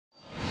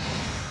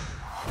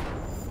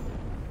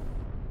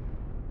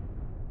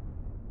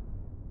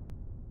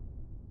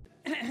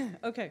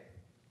Okay.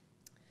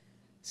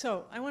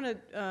 So I want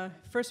to,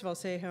 first of all,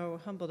 say how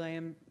humbled I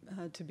am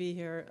to be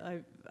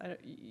here.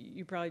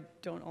 You probably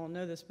don't all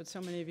know this, but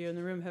so many of you in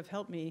the room have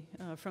helped me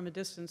from a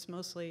distance,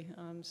 mostly,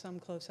 some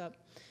close up,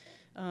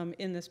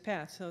 in this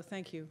path. So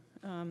thank you.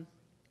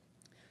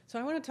 So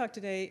I want to talk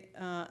today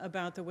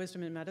about the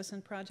Wisdom in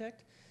Medicine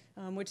project,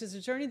 which is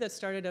a journey that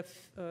started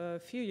a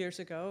few years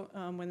ago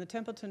when the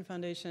Templeton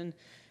Foundation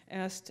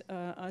asked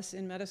us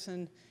in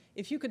medicine,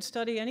 if you could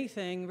study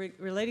anything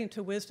relating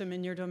to wisdom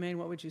in your domain,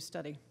 what would you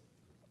study?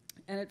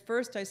 And at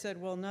first I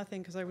said, well,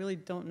 nothing, because I really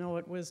don't know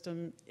what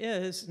wisdom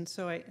is, and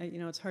so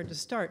it's hard to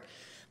start.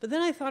 But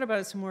then I thought about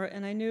it some more,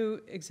 and I knew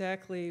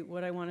exactly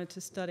what I wanted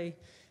to study.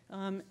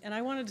 And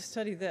I wanted to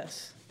study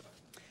this.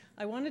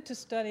 I wanted to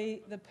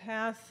study the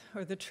path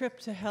or the trip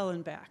to hell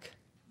and back.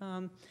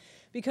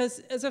 Because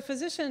as a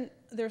physician,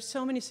 there are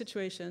so many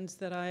situations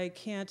that I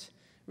can't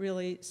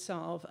really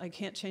solve. I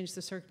can't change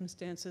the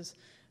circumstances.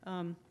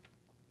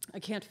 I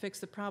can't fix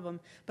the problem.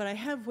 But I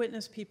have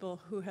witnessed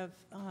people who have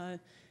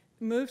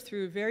moved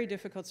through very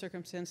difficult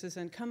circumstances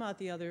and come out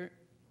the other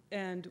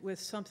end with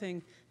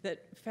something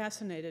that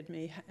fascinated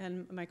me.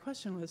 And my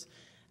question was,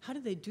 how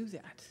did they do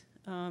that?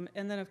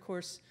 And then, of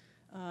course,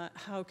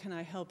 how can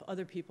I help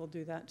other people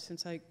do that,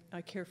 since I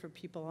care for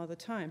people all the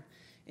time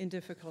in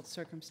difficult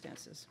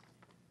circumstances?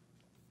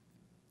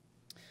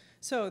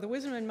 So the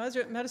Wisdom in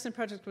Medicine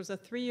project was a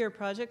 3-year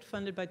project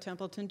funded by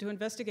Templeton to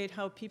investigate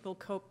how people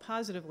cope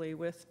positively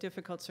with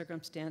difficult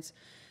circumstance,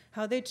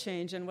 how they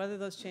change, and whether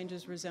those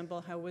changes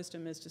resemble how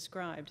wisdom is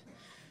described.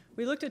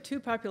 We looked at 2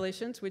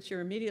 populations, which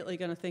you're immediately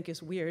going to think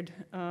is weird.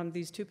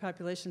 These 2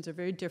 populations are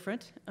very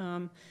different.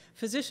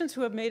 Physicians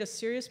who have made a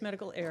serious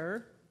medical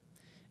error,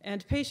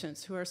 and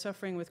patients who are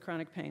suffering with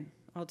chronic pain.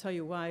 I'll tell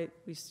you why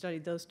we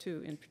studied those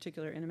 2 in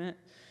particular in a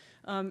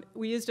minute.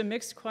 We used a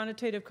mixed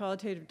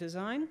quantitative-qualitative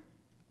design,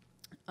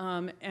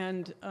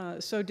 and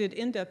so did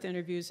in-depth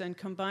interviews and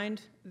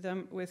combined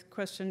them with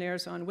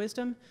questionnaires on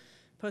wisdom,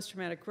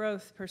 post-traumatic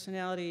growth,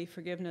 personality,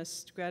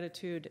 forgiveness,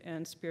 gratitude,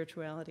 and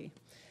spirituality.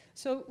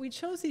 So we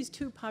chose these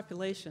 2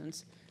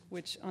 populations,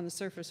 which on the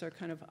surface are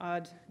kind of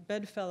odd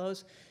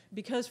bedfellows,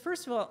 because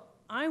first of all,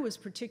 I was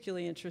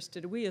particularly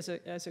interested, we as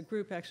a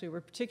group actually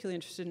were particularly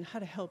interested in how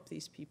to help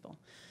these people.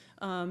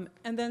 And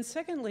then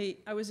secondly,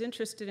 I was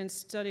interested in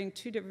studying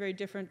 2 very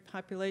different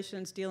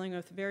populations dealing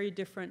with very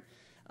different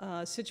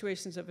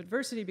situations of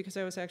adversity, because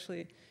I was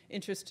actually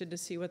interested to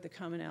see what the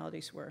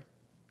commonalities were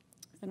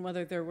and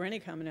whether there were any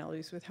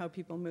commonalities with how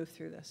people move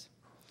through this.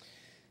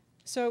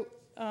 So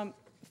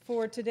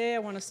for today, I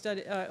want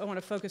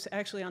to focus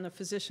actually on the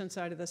physician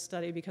side of the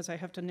study, because I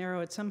have to narrow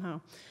it somehow.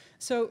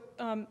 So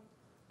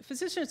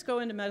physicians go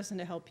into medicine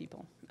to help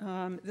people.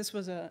 This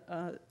was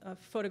a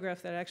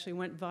photograph that actually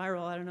went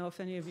viral. I don't know if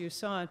any of you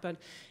saw it, but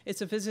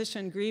it's a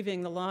physician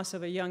grieving the loss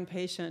of a young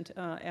patient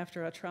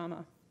after a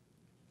trauma.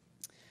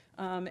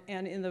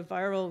 And in the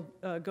viral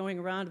going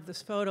around of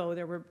this photo,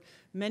 there were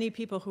many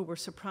people who were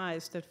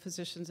surprised that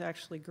physicians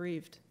actually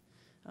grieved,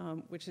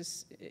 which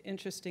is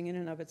interesting in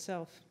and of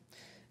itself.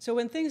 So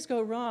when things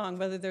go wrong,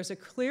 whether there's a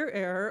clear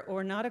error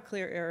or not a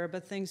clear error,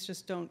 but things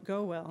just don't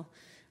go well,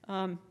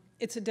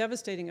 it's a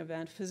devastating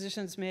event.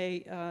 Physicians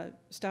may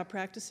stop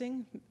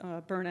practicing,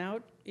 burn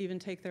out, even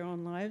take their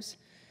own lives,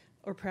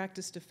 or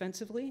practice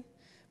defensively.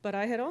 But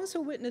I had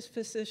also witnessed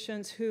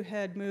physicians who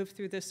had moved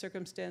through these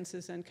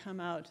circumstances and come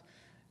out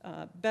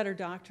better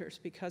doctors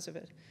because of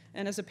it.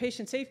 And as a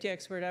patient safety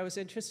expert, I was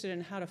interested in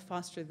how to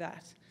foster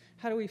that.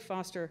 How do we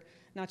foster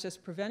not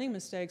just preventing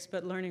mistakes,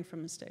 but learning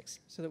from mistakes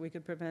so that we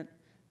could prevent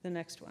the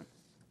next one?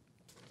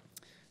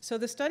 So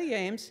the study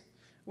aims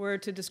were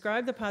to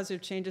describe the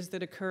positive changes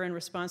that occur in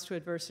response to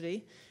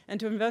adversity and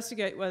to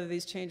investigate whether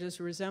these changes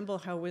resemble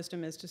how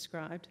wisdom is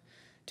described,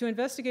 to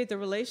investigate the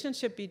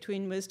relationship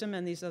between wisdom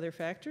and these other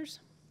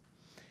factors,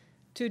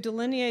 to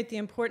delineate the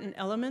important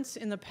elements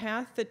in the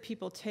path that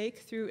people take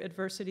through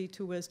adversity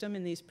to wisdom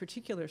in these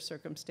particular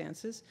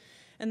circumstances,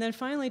 and then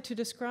finally to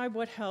describe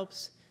what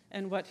helps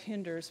and what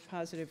hinders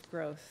positive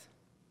growth.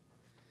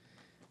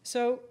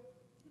 So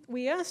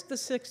we asked the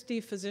 60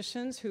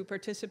 physicians who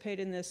participate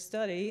in this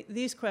study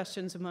these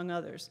questions, among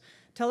others.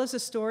 Tell us a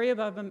story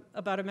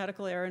about a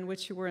medical error in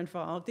which you were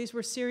involved. These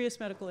were serious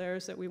medical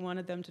errors that we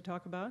wanted them to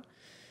talk about.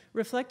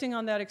 Reflecting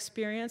on that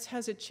experience,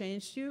 has it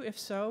changed you? If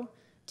so,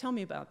 tell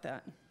me about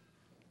that.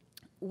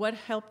 What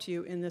helped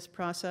you in this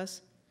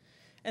process?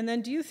 And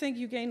then, do you think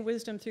you gained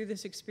wisdom through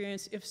this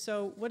experience? If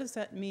so, what does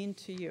that mean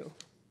to you?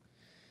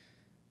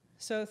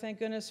 So thank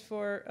goodness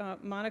for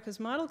Monica's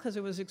model, because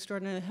it was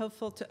extraordinarily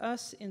helpful to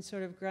us in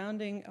sort of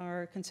grounding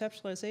our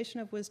conceptualization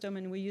of wisdom,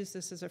 and we use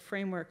this as a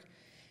framework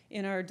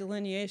in our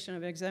delineation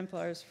of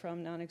exemplars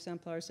from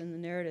non-exemplars in the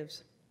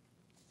narratives.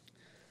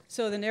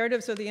 So the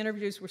narratives of the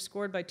interviews were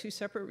scored by 2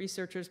 separate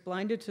researchers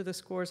blinded to the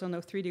scores on the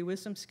 3D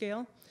wisdom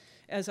scale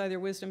as either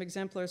wisdom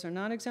exemplars or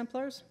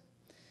non-exemplars.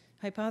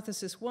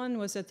 Hypothesis 1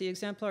 was that the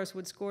exemplars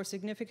would score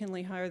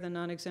significantly higher than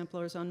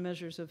non-exemplars on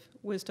measures of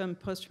wisdom,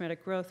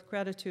 post-traumatic growth,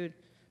 gratitude,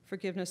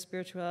 forgiveness,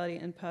 spirituality,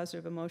 and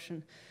positive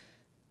emotion.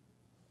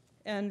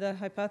 And the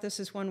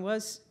hypothesis one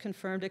was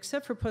confirmed,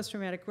 except for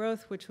post-traumatic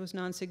growth, which was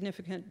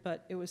non-significant,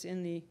 but it was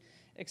in the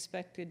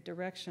expected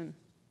direction.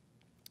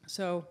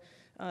 So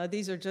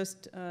these are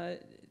just the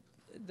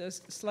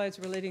slides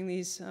relating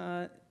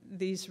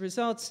these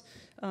results.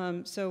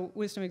 So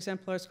wisdom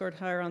exemplars scored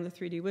higher on the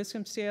 3D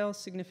wisdom scale,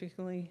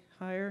 significantly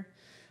higher.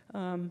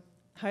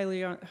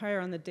 Higher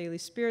on the daily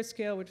spirit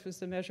scale, which was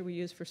the measure we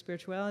used for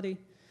spirituality.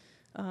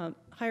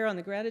 Higher on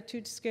the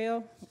gratitude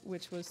scale,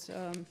 which was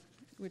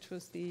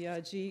the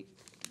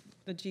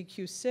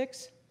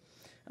GQ6.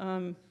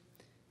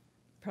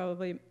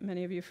 Probably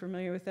many of you are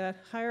familiar with that.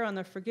 Higher on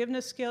the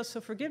forgiveness scale.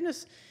 So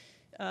forgiveness,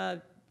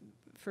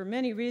 for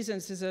many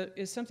reasons,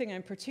 is something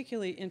I'm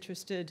particularly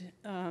interested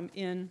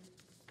in,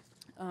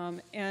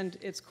 and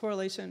its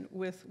correlation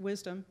with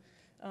wisdom.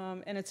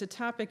 And it's a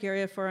topic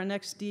area for our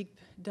next deep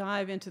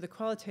dive into the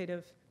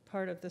qualitative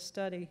part of the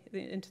study,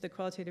 into the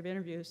qualitative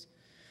interviews.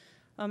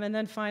 And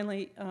then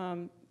finally,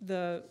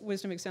 the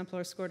wisdom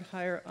exemplar scored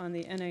higher on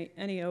the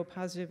NEO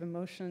positive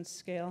emotions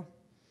scale.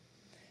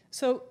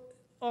 So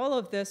all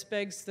of this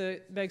begs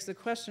the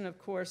question, of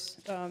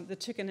course, the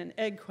chicken and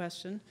egg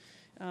question.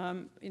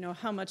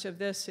 How much of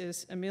this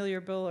is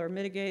ameliorable or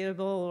mitigatable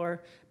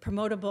or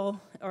promotable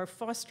or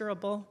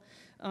fosterable?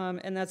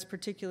 And that's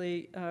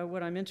particularly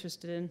what I'm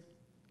interested in.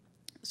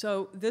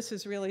 So this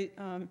is really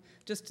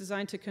just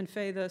designed to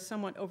convey the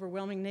somewhat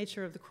overwhelming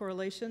nature of the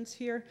correlations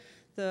here.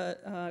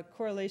 The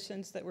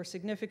correlations that were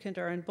significant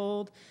are in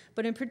bold.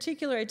 But in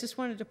particular, I just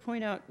wanted to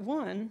point out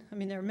one. I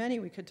mean, there are many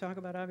we could talk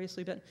about,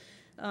 obviously, but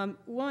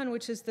one,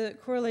 which is the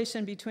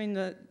correlation between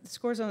the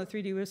scores on the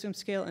 3D wisdom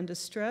scale and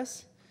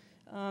distress.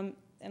 And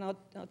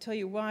I'll tell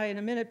you why in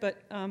a minute, but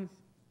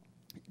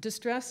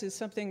distress is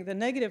something, the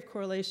negative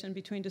correlation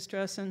between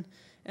distress and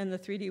the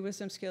 3D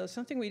wisdom scale is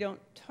something we don't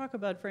talk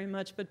about very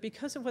much, but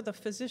because of what the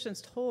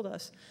physicians told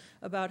us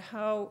about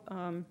how,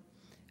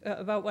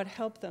 about what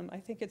helped them, I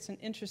think it's an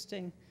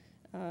interesting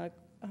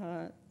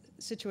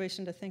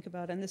situation to think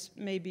about, and this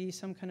may be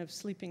some kind of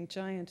sleeping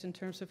giant in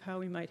terms of how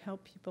we might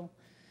help people.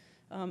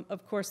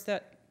 Of course,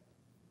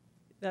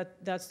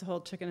 that's the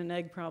whole chicken and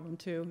egg problem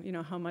too.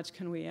 How much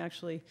can we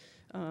actually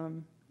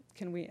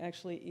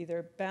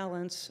either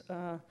balance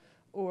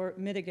or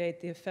mitigate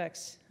the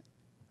effects?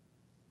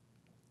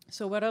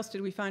 So what else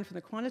did we find from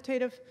the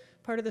quantitative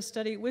part of the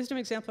study? Wisdom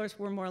exemplars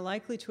were more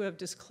likely to have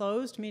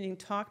disclosed, meaning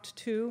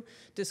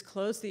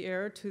disclosed the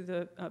error to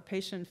the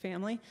patient and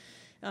family.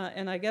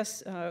 And I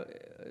guess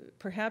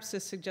perhaps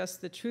this suggests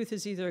the truth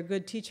is either a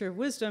good teacher of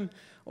wisdom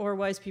or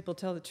wise people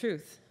tell the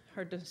truth.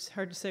 Hard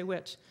to say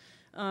which.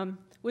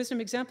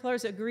 Wisdom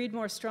exemplars agreed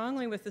more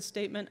strongly with the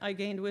statement, I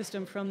gained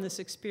wisdom from this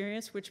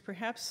experience, which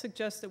perhaps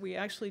suggests that we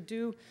actually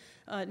do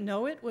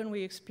know it when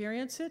we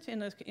experience it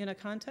in a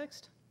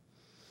context.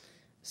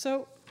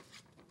 So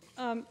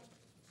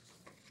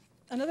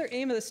another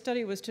aim of the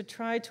study was to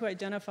try to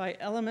identify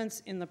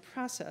elements in the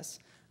process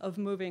of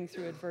moving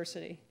through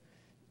adversity.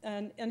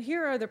 And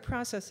here are the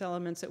process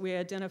elements that we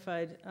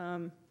identified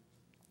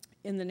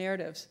in the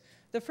narratives.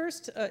 The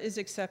first is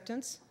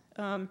acceptance.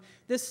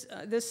 This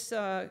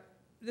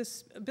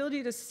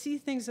ability to see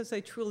things as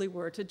they truly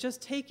were, to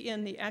just take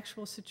in the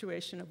actual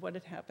situation of what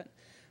had happened.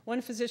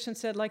 One physician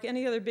said, like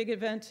any other big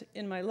event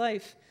in my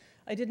life,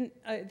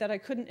 that I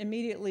couldn't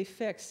immediately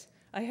fix.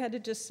 I had to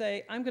just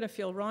say, I'm going to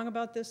feel wrong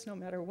about this no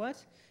matter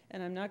what,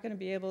 and I'm not going to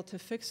be able to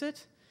fix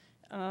it.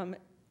 And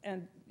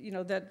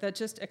that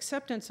just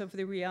acceptance of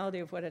the reality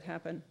of what had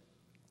happened.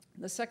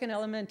 The second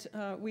element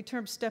we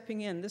termed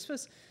stepping in. This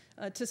was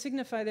to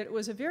signify that it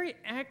was a very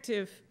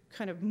active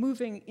kind of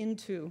moving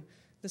into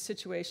the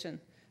situation.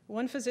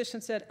 One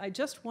physician said, I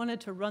just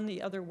wanted to run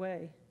the other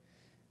way.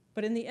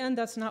 But in the end,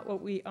 that's not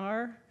what we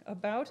are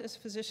about as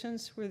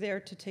physicians. We're there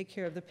to take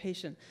care of the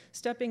patient.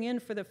 Stepping in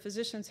for the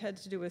physicians had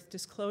to do with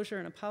disclosure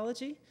and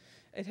apology.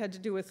 It had to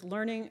do with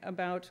learning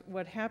about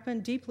what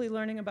happened, deeply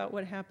learning about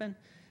what happened,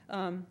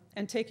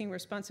 and taking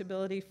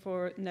responsibility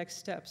for next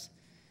steps.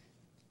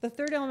 The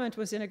third element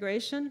was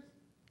integration.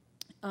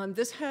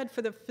 This had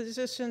for the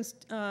physicians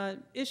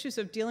issues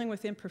of dealing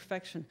with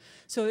imperfection.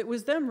 So it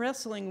was them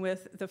wrestling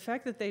with the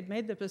fact that they'd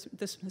made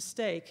this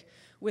mistake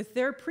with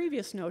their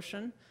previous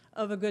notion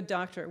of a good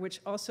doctor,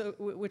 which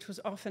was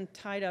often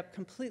tied up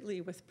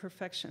completely with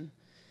perfection.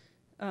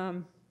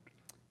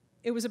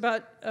 It was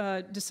about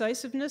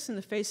decisiveness in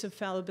the face of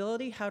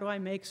fallibility. How do I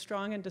make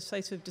strong and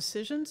decisive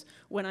decisions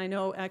when I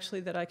know actually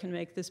that I can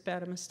make this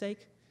bad a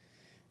mistake?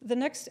 The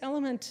next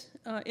element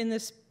in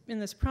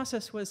this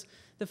process was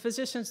the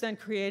physicians then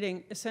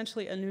creating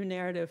essentially a new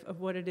narrative of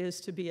what it is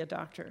to be a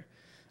doctor,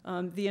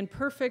 the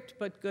imperfect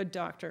but good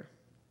doctor.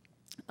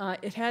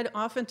 It had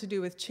often to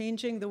do with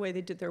changing the way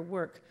they did their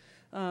work.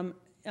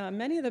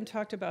 Many of them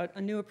talked about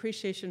a new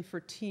appreciation for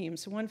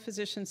teams. One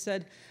physician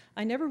said,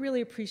 I never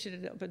really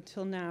appreciated it up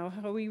until now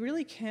how we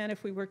really can,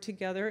 if we work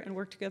together and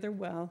work together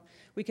well,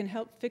 we can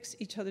help fix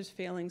each other's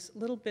failings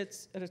little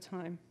bits at a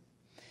time.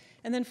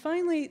 And then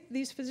finally,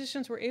 these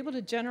physicians were able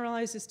to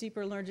generalize this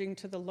deeper learning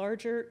to the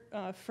larger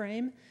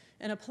frame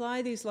and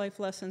apply these life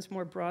lessons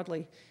more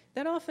broadly.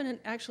 That often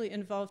actually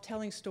involved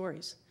telling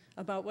stories.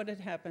 about what had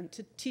happened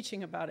to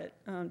teaching about it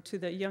to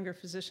the younger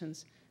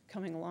physicians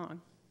coming along.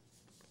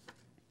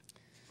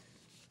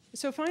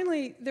 So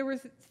finally, there were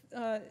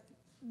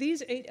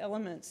these 8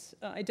 elements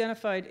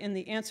identified in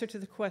the answer to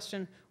the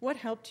question, what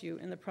helped you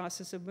in the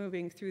process of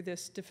moving through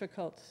this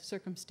difficult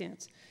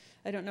circumstance?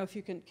 I don't know if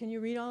you can you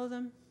read all of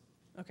them?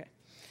 Okay.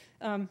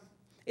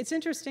 It's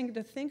interesting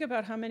to think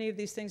about how many of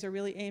these things are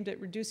really aimed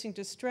at reducing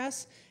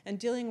distress and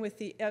dealing with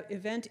the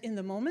event in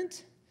the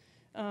moment.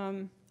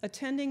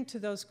 Attending to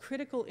those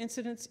critical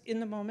incidents in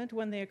the moment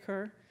when they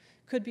occur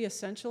could be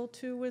essential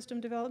to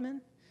wisdom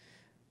development.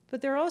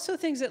 But there are also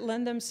things that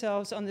lend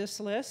themselves on this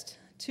list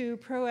to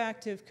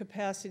proactive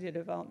capacity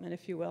development,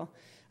 if you will.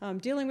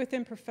 Dealing with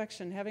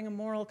imperfection, having a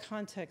moral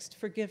context,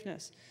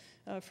 forgiveness.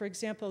 For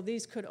example,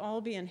 these could all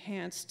be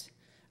enhanced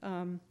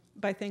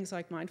by things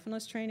like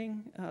mindfulness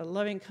training,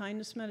 loving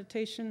kindness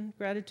meditation,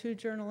 gratitude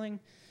journaling,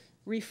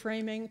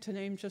 reframing, to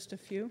name just a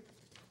few.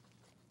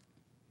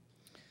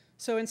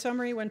 So in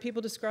summary, when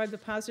people describe the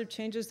positive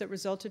changes that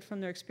resulted from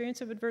their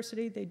experience of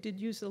adversity, they did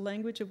use the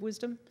language of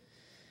wisdom.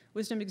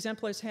 Wisdom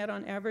exemplars had,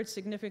 on average,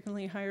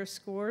 significantly higher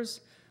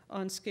scores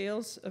on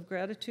scales of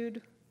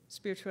gratitude,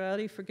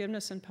 spirituality,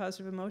 forgiveness, and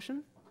positive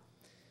emotion.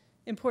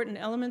 Important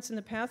elements in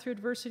the path through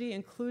adversity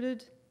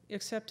included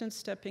acceptance,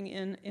 stepping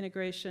in,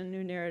 integration,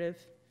 new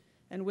narrative,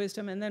 and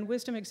wisdom. And then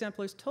wisdom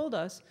exemplars told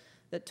us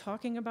that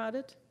talking about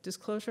it,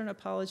 disclosure and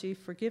apology,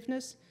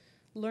 forgiveness,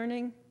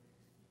 learning,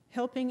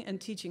 helping and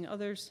teaching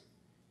others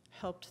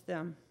helped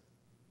them.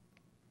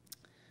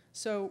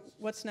 So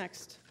what's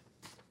next?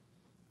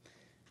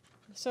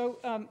 So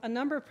a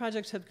number of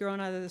projects have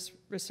grown out of this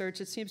research.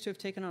 It seems to have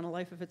taken on a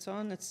life of its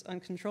own that's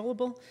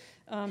uncontrollable.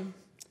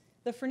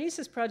 The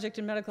Phronesis Project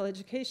in medical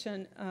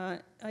education,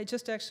 I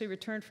just actually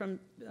returned from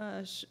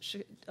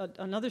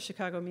another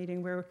Chicago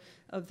meeting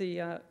of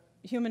the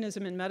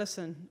humanism in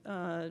medicine.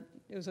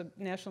 It was a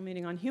national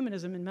meeting on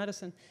humanism in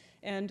medicine.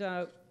 And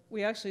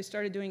we actually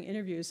started doing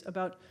interviews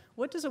about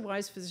what does a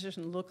wise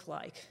physician look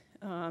like?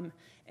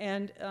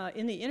 And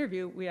in the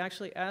interview, we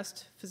actually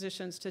asked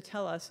physicians to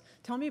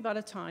tell me about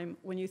a time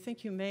when you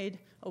think you made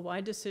a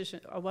wise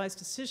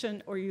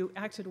decision or you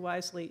acted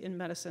wisely in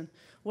medicine.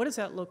 What does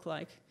that look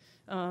like?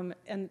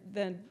 And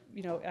then,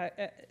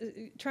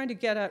 trying to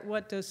get at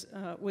what does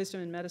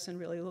wisdom in medicine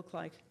really look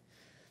like.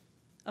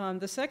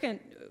 The second,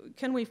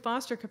 can we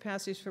foster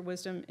capacities for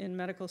wisdom in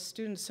medical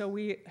students? So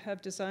we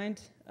have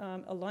designed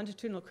a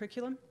longitudinal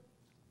curriculum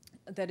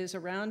that is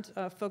around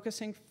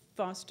fostering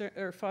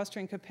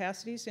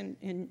capacities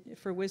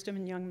for wisdom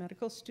in young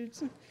medical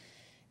students.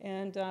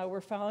 And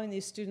we're following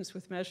these students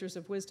with measures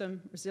of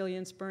wisdom,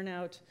 resilience,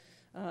 burnout,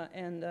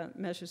 and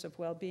measures of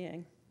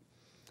well-being.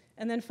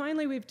 And then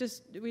finally, we've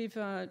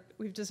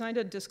designed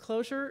a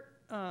disclosure,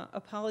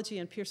 apology,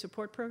 and peer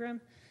support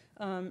program.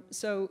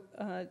 So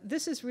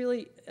this is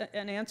really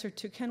an answer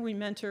to, can we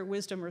mentor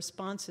wisdom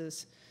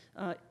responses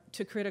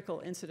to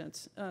critical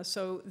incidents?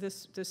 So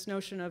this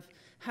notion of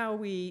how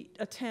we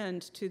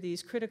attend to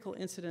these critical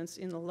incidents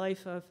in the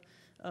life of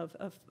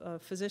a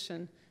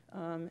physician,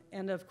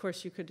 and of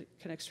course you can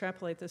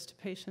extrapolate this to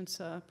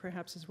patients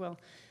perhaps as well,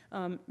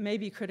 may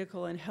be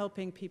critical in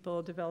helping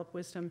people develop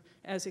wisdom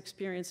as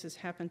experiences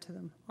happen to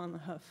them on the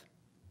hoof.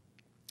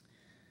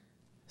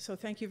 So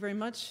thank you very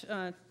much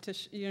to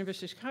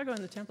University of Chicago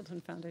and the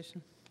Templeton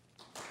Foundation.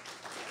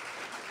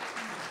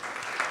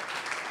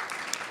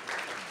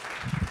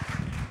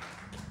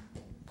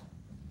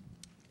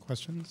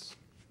 Questions?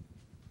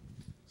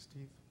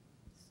 Steve?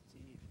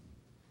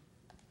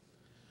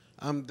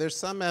 There's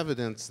some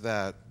evidence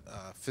that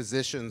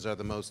physicians are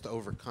the most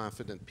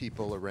overconfident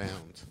people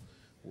around,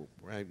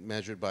 right?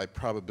 Measured by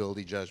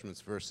probability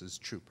judgments versus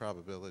true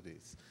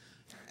probabilities.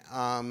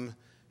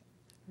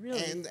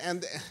 Really?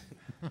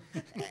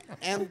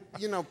 And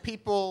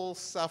people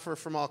suffer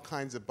from all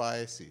kinds of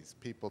biases.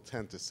 People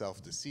tend to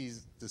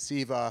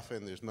self-deceive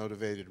often. There's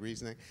motivated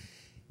reasoning.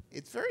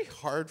 It's very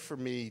hard for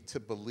me to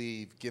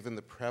believe, given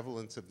the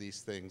prevalence of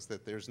these things,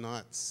 that there's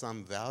not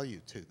some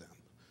value to them,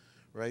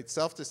 right?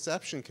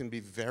 Self-deception can be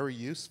very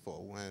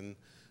useful when,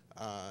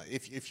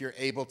 if you're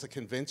able to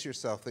convince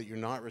yourself that you're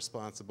not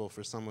responsible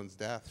for someone's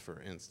death,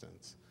 for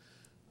instance.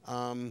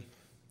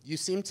 You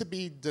seem to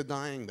be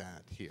denying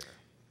that here.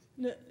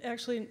 No,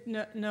 actually,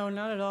 no,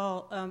 not at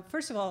all.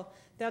 First of all,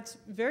 that's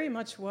very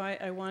much why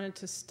I wanted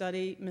to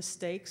study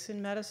mistakes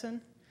in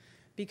medicine.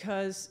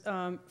 Because,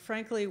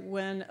 frankly,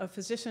 when a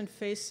physician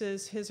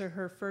faces his or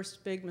her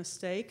first big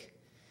mistake,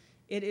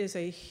 it is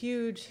a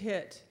huge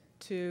hit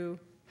to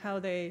how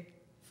they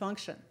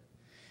function.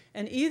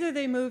 And either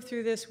they move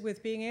through this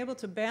with being able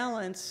to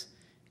balance,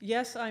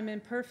 yes, I'm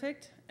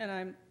imperfect,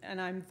 and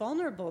I'm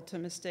vulnerable to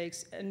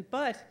mistakes,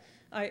 but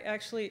I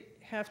actually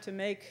have to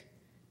make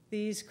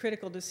these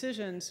critical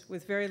decisions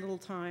with very little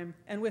time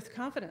and with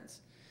confidence.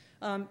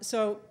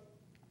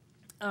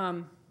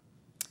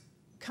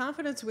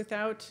 Confidence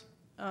without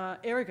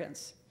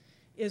arrogance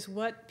is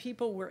what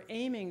people were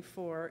aiming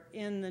for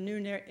in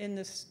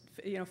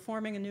the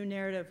forming a new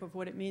narrative of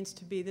what it means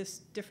to be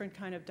this different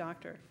kind of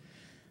doctor.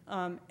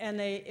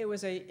 And it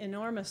was an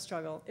enormous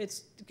struggle.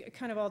 It's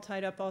kind of all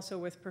tied up also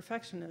with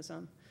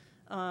perfectionism.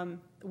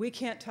 We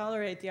can't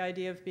tolerate the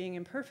idea of being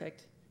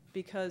imperfect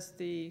because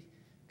the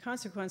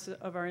consequence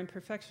of our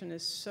imperfection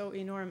is so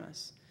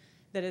enormous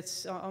that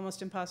it's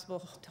almost impossible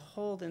to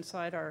hold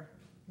inside our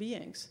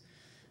beings.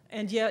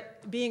 And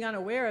yet, being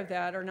unaware of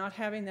that or not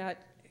having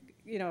that,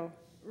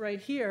 right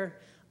here,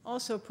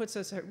 also puts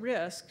us at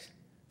risk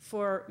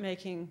for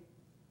making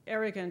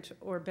arrogant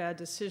or bad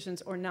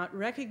decisions or not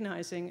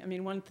recognizing. I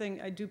mean, one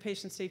thing, I do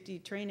patient safety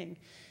training,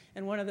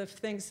 and one of the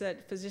things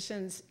that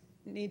physicians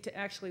need to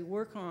actually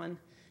work on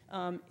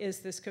is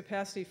this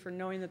capacity for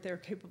knowing that they're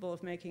capable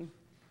of making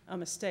a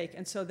mistake.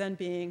 And so then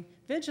being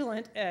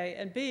vigilant, A,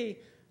 and B,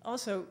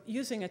 also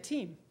using a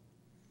team.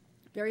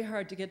 Very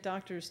hard to get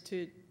doctors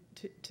to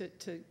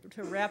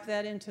wrap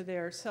that into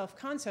their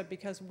self-concept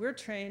because we're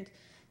trained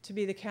to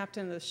be the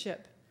captain of the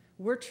ship.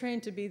 We're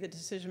trained to be the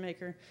decision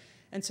maker.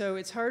 And so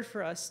it's hard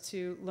for us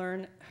to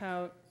learn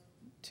how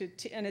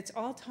and it's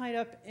all tied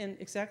up in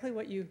exactly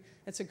what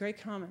that's a great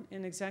comment,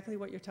 in exactly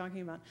what you're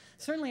talking about.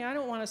 Certainly I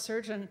don't want a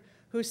surgeon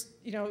who's,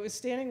 is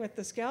standing with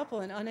the scalpel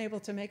and unable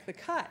to make the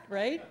cut,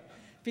 right?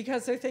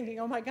 Because they're thinking,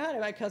 oh my God, I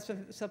might cut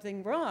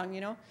something wrong,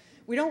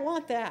 We don't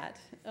want that.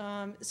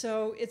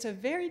 So it's a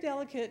very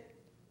delicate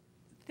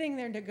thing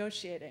they're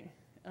negotiating.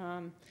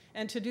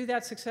 And to do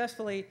that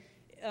successfully,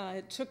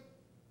 it took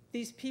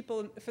these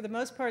people, for the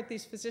most part,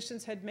 these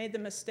physicians had made the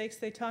mistakes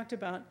they talked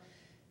about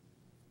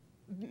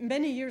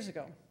many years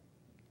ago.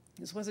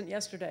 This wasn't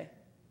yesterday.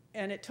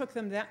 And it took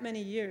them that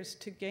many years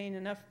to gain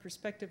enough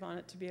perspective on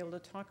it to be able to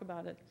talk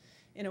about it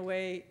in a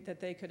way that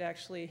they could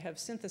actually have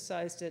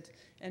synthesized it,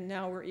 and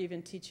now we're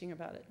even teaching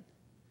about it.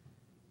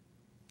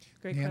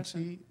 Great Nancy,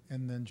 question.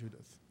 and then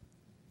Judith.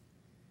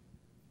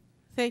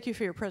 Thank you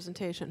for your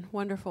presentation.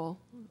 Wonderful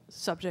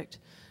subject.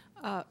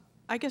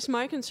 I guess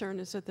my concern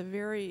is that the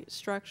very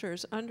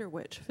structures under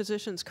which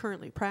physicians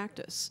currently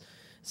practice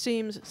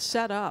seems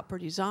set up or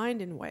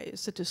designed in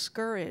ways that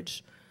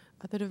discourage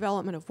the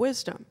development of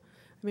wisdom.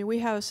 I mean, we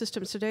have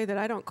systems today that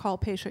I don't call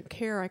patient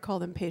care, I call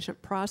them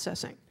patient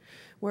processing,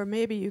 where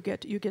maybe you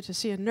get to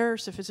see a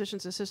nurse, a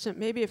physician's assistant,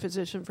 maybe a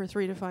physician for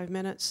 3 to 5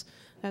 minutes,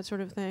 that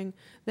sort of thing.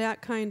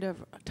 That kind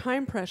of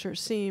time pressure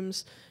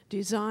seems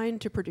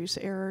designed to produce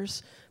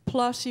errors.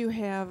 Plus you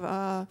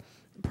have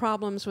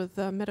problems with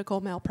medical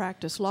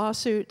malpractice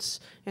lawsuits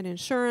and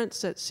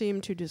insurance that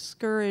seem to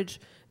discourage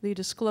the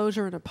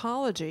disclosure and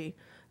apology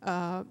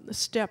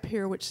step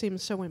here, which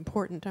seems so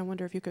important. I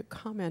wonder if you could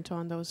comment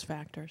on those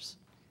factors.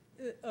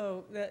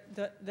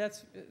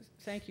 That's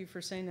thank you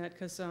for saying that,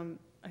 because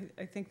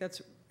I think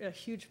that's a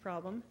huge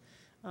problem.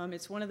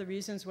 It's one of the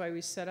reasons why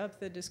we set up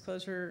the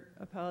disclosure,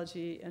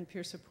 apology, and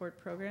peer support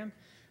program,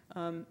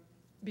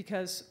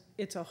 because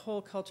it's a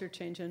whole culture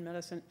change in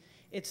medicine.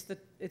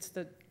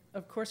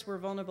 Of course, we're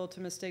vulnerable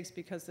to mistakes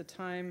because the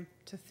time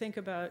to think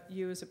about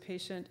you as a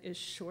patient is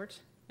short,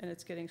 and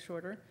it's getting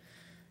shorter,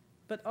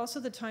 but also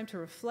the time to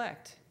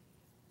reflect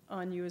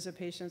on you as a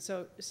patient.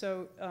 So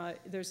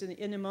there's an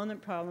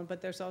in-the-moment problem,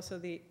 but there's also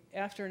the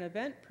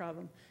after-an-event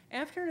problem.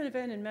 After an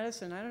event in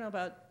medicine, I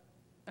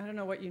don't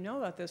know what you know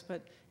about this,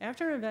 but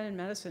after an event in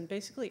medicine,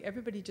 basically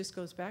everybody just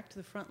goes back to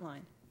the front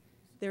line.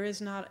 There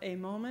is not a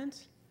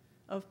moment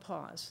of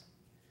pause.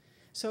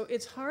 So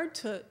it's hard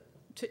to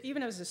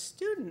even as a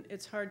student,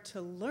 it's hard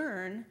to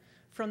learn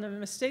from the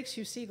mistakes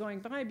you see going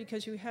by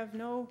because you have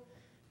no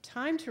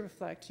time to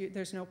reflect.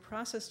 There's no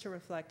process to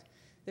reflect.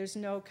 There's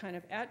no kind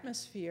of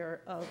atmosphere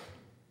of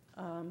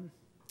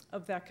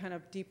that kind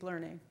of deep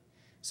learning.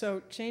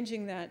 So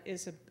changing that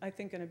is, I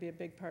think, going to be a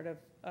big part of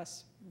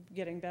us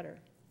getting better.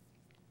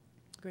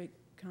 Great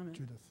comment.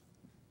 Judith.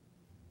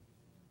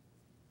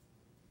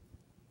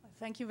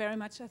 Thank you very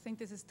much. I think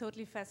this is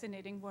totally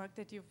fascinating work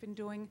that you've been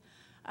doing.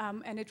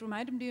 And it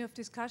reminded me of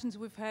discussions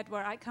we've had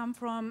where I come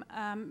from,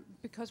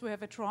 because we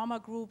have a trauma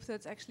group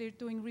that's actually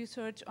doing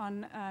research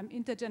on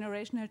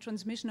intergenerational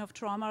transmission of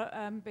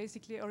trauma,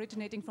 basically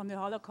originating from the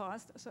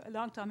Holocaust, so a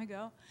long time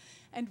ago.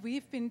 And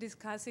we've been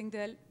discussing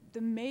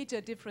the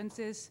major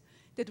differences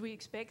that we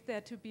expect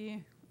there to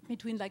be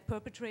between like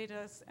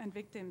perpetrators and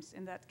victims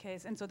in that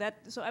case. And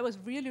so I was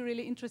really,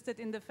 really interested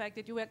in the fact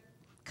that you were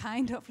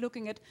kind of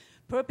looking at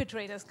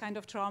perpetrators kind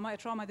of trauma, a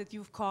trauma that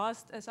you've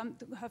caused,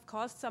 have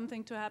caused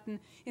something to happen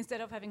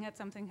instead of having had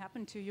something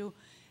happen to you.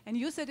 And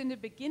you said in the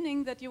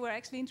beginning that you were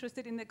actually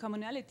interested in the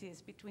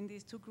commonalities between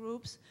these two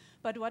groups,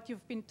 but what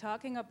you've been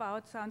talking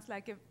about sounds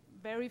like a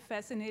very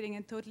fascinating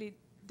and totally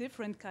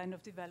different kind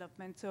of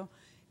development. So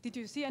did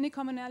you see any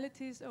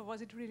commonalities, or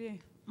was it really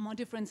more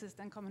differences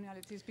than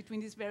commonalities between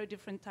these very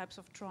different types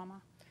of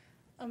trauma?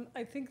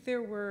 I think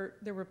there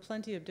were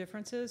plenty of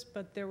differences,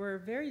 but there were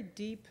very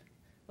deep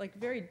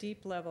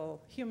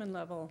level, human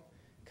level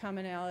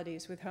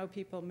commonalities with how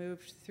people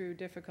moved through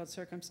difficult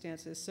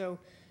circumstances. So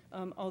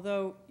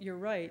although you're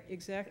right,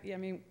 exactly, I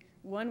mean,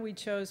 one we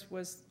chose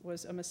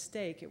was a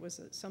mistake. It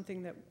was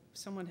something that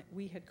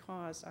we had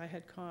caused, I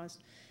had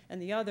caused, and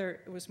the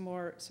other was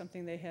more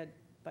something they had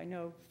by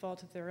no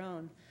fault of their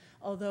own.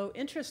 Although,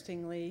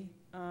 interestingly,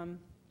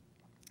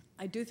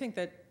 I do think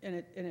that, and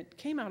it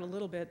came out a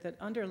little bit, that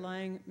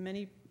underlying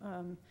many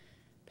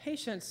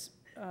patients'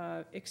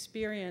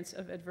 experience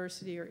of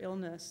adversity or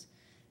illness,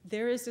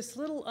 there is this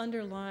little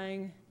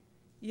underlying,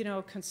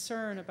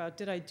 concern about,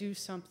 did I do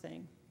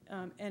something?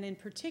 And in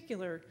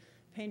particular,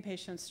 pain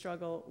patients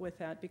struggle with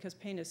that because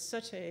pain is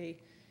such a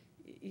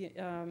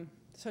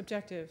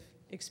subjective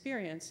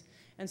experience.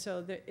 And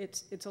so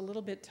it's a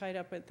little bit tied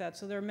up with that.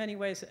 So there are many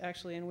ways,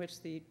 actually, in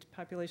which the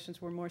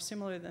populations were more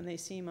similar than they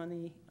seem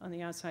on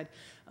the outside.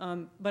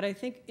 But I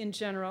think, in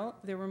general,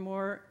 there were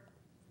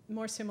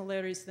more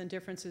similarities than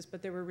differences,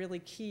 but there were really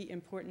key,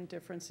 important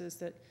differences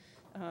that,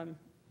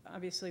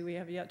 obviously, we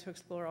have yet to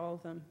explore all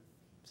of them.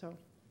 So.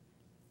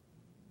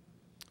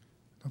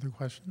 Another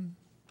question?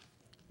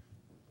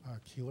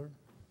 Keeler?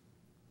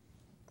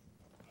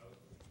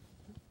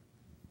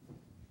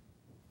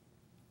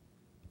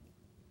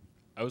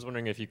 I was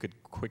wondering if you could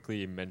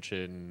quickly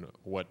mention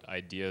what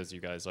ideas you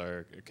guys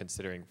are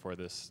considering for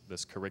this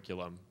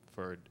curriculum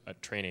for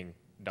training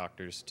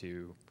doctors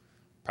to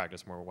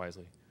practice more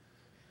wisely.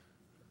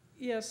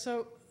 Yeah,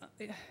 so,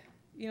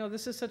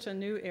 this is such a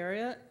new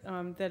area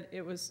that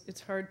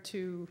it's hard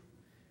to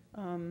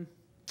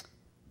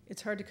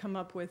come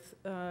up with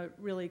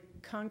really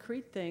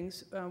concrete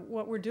things.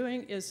 What we're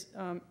doing is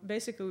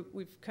basically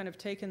we've kind of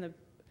taken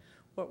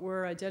what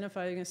we're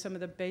identifying as some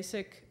of the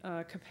basic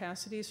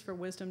capacities for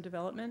wisdom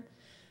development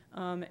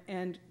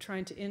and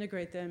trying to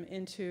integrate them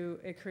into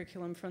a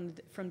curriculum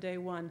from day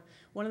one.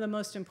 One of the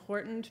most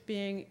important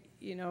being,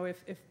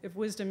 if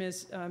wisdom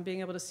is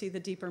being able to see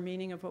the deeper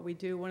meaning of what we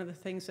do, one of the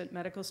things that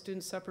medical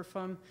students suffer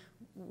from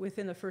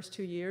within the first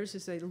 2 years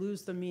is they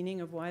lose the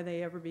meaning of why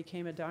they ever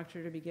became a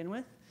doctor to begin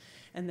with.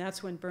 And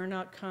that's when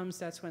burnout comes,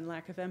 that's when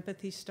lack of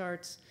empathy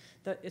starts.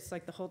 It's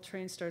like the whole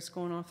train starts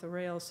going off the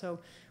rails. So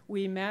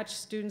we match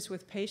students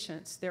with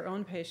patients, their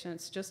own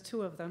patients, just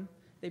 2 of them.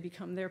 They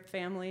become their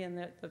family, and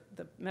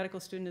the medical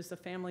student is the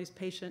family's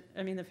patient,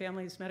 the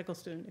family's medical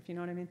student, if you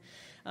know what I mean.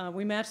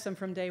 We match them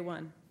from day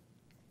one.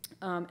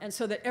 And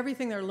so that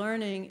everything they're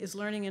learning is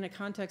learning in a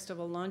context of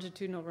a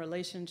longitudinal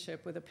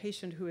relationship with a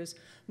patient who is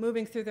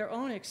moving through their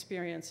own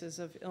experiences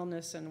of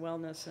illness and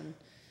wellness and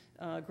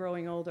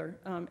growing older.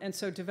 And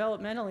so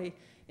developmentally,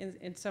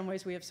 in some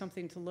ways, we have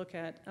something to look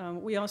at.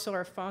 We also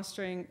are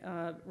fostering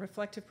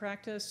reflective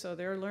practice, so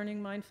they're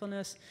learning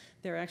mindfulness.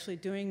 They're actually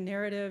doing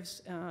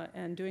narratives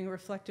and doing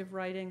reflective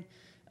writing.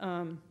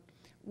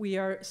 We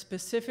are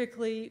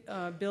specifically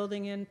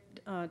building in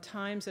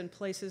times and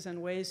places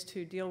and ways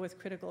to deal with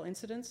critical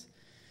incidents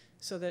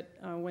so that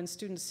when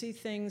students see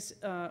things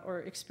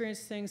or experience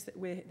things,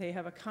 that they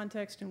have a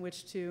context in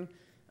which to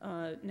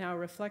now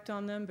reflect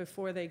on them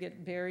before they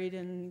get buried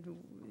in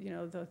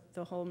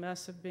the whole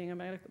mess of being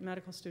a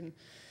medical student.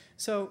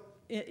 So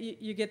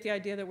you get the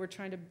idea that we're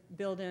trying to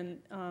build in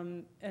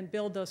and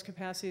build those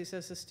capacities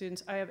as the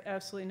students. I have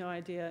absolutely no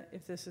idea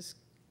if this is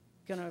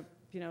going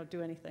to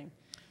do anything,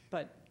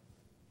 but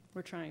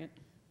we're trying it.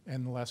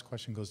 And the last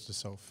question goes to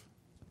Soph.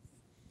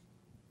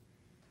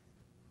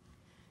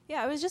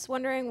 Yeah, I was just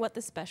wondering what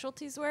the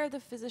specialties were, the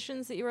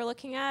physicians that you were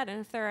looking at,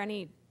 and if there are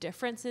any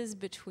differences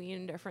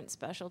between different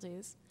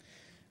specialties.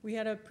 We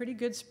had a pretty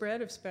good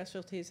spread of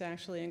specialties,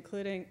 actually,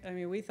 including,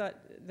 we thought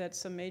that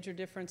some major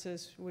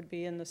differences would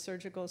be in the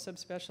surgical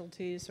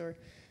subspecialties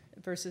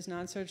versus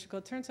non-surgical.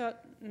 It turns out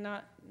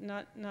not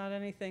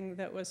anything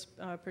that was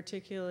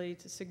particularly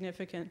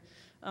significant.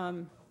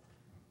 I'm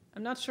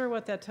not sure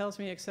what that tells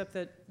me, except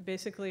that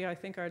basically I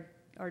think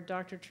our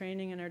doctor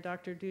training and our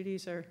doctor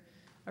duties are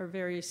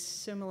very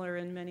similar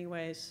in many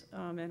ways,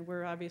 and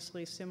we're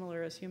obviously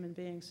similar as human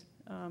beings.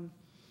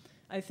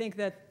 I think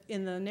that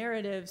in the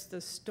narratives,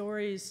 the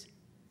stories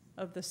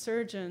of the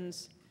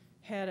surgeons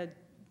had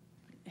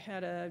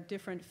a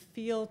different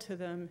feel to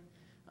them.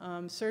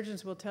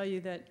 Surgeons will tell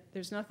you that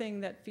there's nothing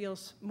that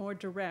feels more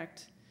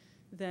direct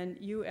than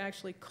you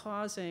actually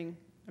causing.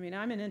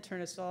 I'm an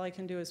internist, all I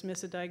can do is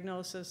miss a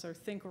diagnosis or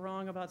think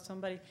wrong about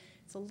somebody.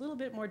 It's a little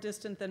bit more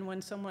distant than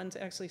when someone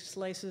actually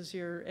slices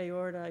your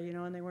aorta,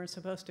 and they weren't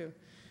supposed to.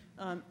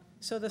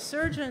 So the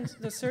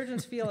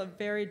surgeons feel a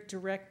very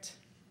direct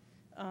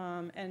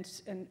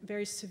and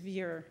very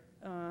severe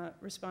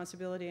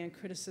responsibility and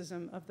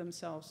criticism of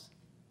themselves.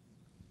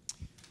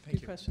 Thank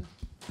Good you. question.